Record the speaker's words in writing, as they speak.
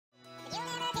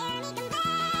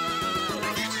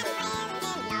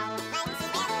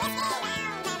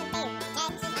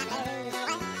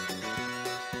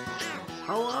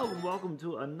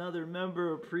another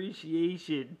member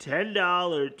appreciation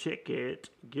 $10 ticket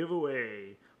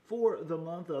giveaway for the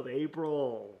month of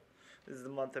April. This is the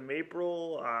month of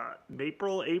April.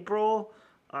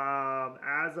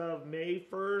 As of May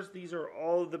 1st, these are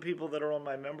all of the people that are on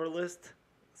my member list.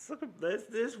 Look at this.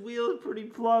 This wheel is pretty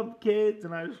plump, kids.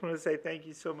 And I just want to say thank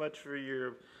you so much for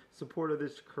your support of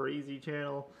this crazy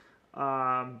channel.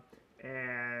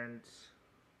 And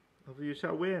hopefully you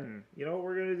shall win. You know what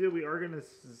we're going to do? We are going to,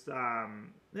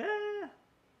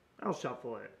 I'll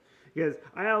shuffle it. Because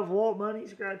I have Walt Money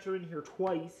Scratcher in here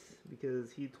twice.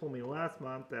 Because he told me last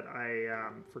month that I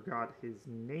forgot his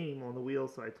name on the wheel.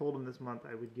 So I told him this month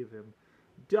I would give him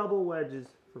double wedges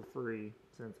for free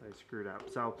since I screwed up.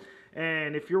 So,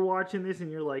 and if you're watching this and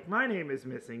you're like, my name is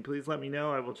missing, please let me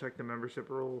know. I will check the membership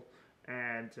rule.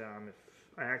 And if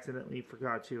I accidentally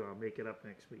forgot you, I'll make it up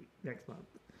next month.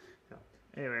 So,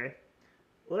 anyway,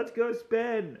 let's go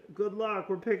spin. Good luck.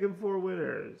 We're picking 4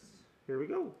 winners. Here we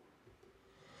go.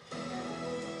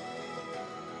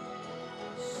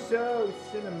 So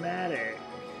cinematic.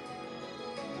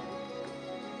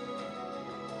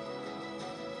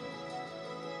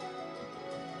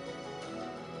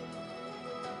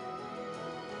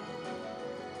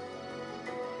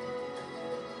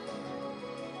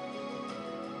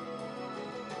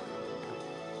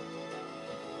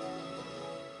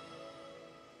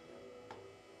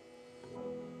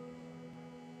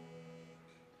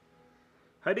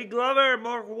 Heidi Glover,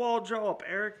 Mark Waldrop,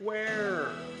 Eric Ware.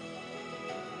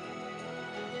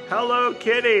 Hello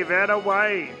Kitty, Vanna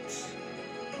White. It's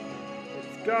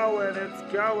going, it's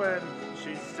going.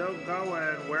 She's still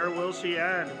going. Where will she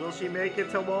end? Will she make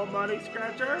it to Walt Money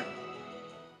Scratcher?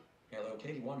 Hello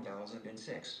Kitty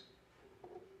 1006.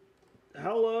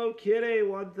 Hello Kitty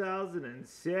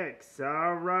 1006.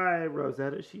 All right,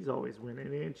 Rosetta, she's always winning,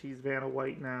 and she's Vanna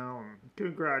White now.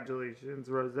 Congratulations,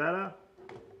 Rosetta.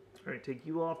 All right, take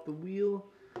you off the wheel.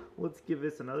 Let's give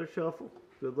this another shuffle.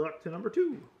 Good luck to number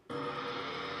 2.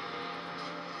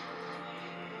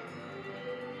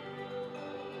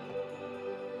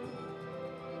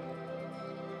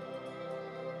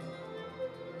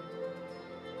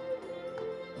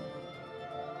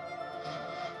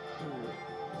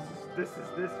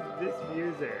 This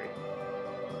music.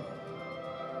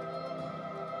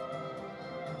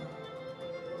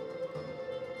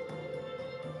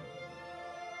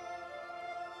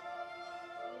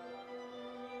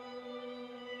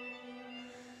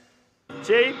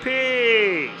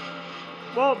 JP,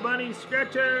 Walt Money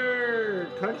Scratcher,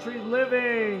 Country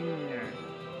Living.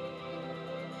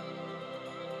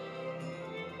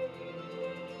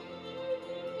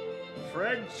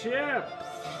 Fred Chips.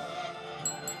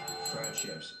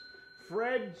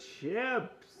 Fred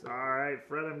Chips. Alright,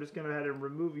 Fred, I'm just going to go ahead and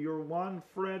remove your one.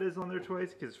 Fred is on there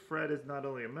twice because Fred is not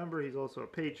only a member, he's also a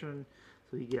patron.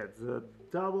 So he gets a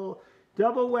double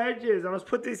wedges. I must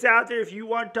put this out there. If you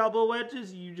want double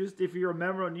wedges, if you're a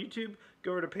member on YouTube,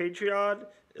 go over to Patreon.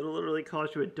 It'll literally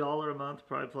cost you $1 a month,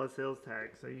 probably plus sales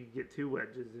tax. So you get 2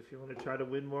 wedges if you want to try to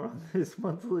win more on this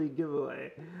monthly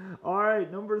giveaway. Alright,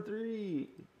 number 3.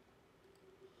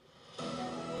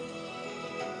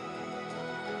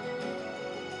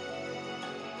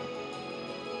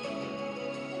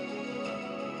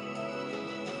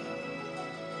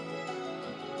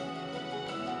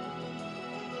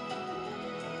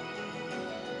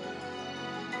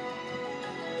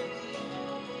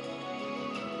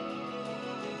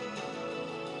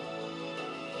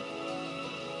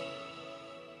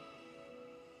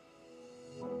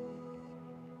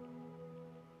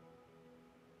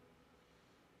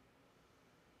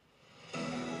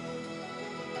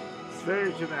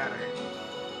 Very dramatic.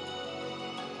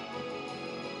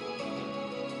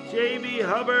 J.B.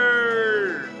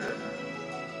 Hubbard.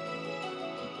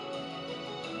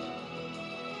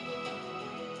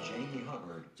 Jamie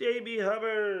Hubbard. J.B.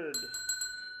 Hubbard.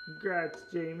 Congrats,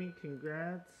 Jamie.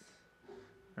 Congrats.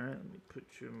 All right, let me put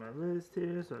you in my list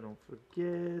here so I don't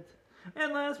forget.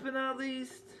 And last but not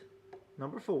least,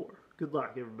 number 4. Good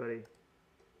luck, everybody.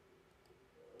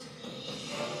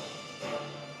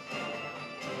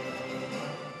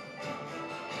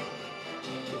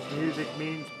 Music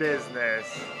means business.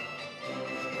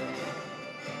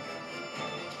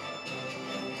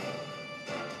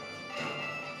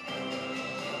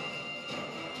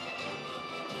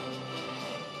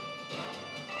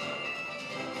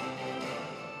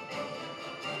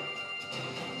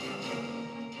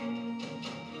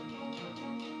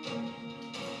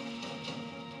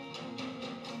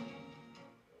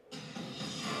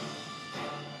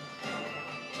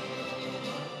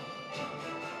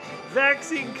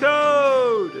 Vaccine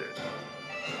code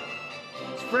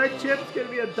Fred Chip's going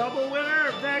to be a double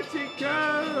winner. Vaccine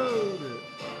code.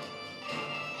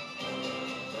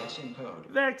 Vaccine code.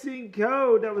 Vaccine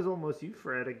code. That was almost you,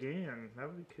 Fred, again. That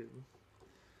would be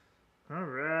cool. All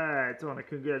right. I want to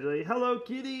congratulate Hello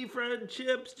Kitty, Fred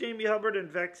Chips, Jamie Hubbard, and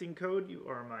Vaccine code. You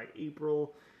are my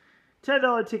April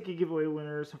 $10 ticket giveaway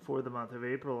winners for the month of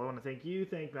April. I want to thank you,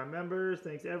 thank my members,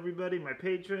 thanks everybody, my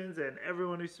patrons, and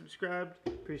everyone who subscribed.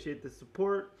 Appreciate the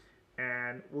support,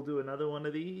 and we'll do another one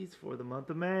of these for the month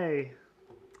of May.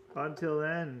 Until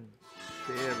then,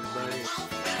 see you,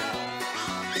 everybody.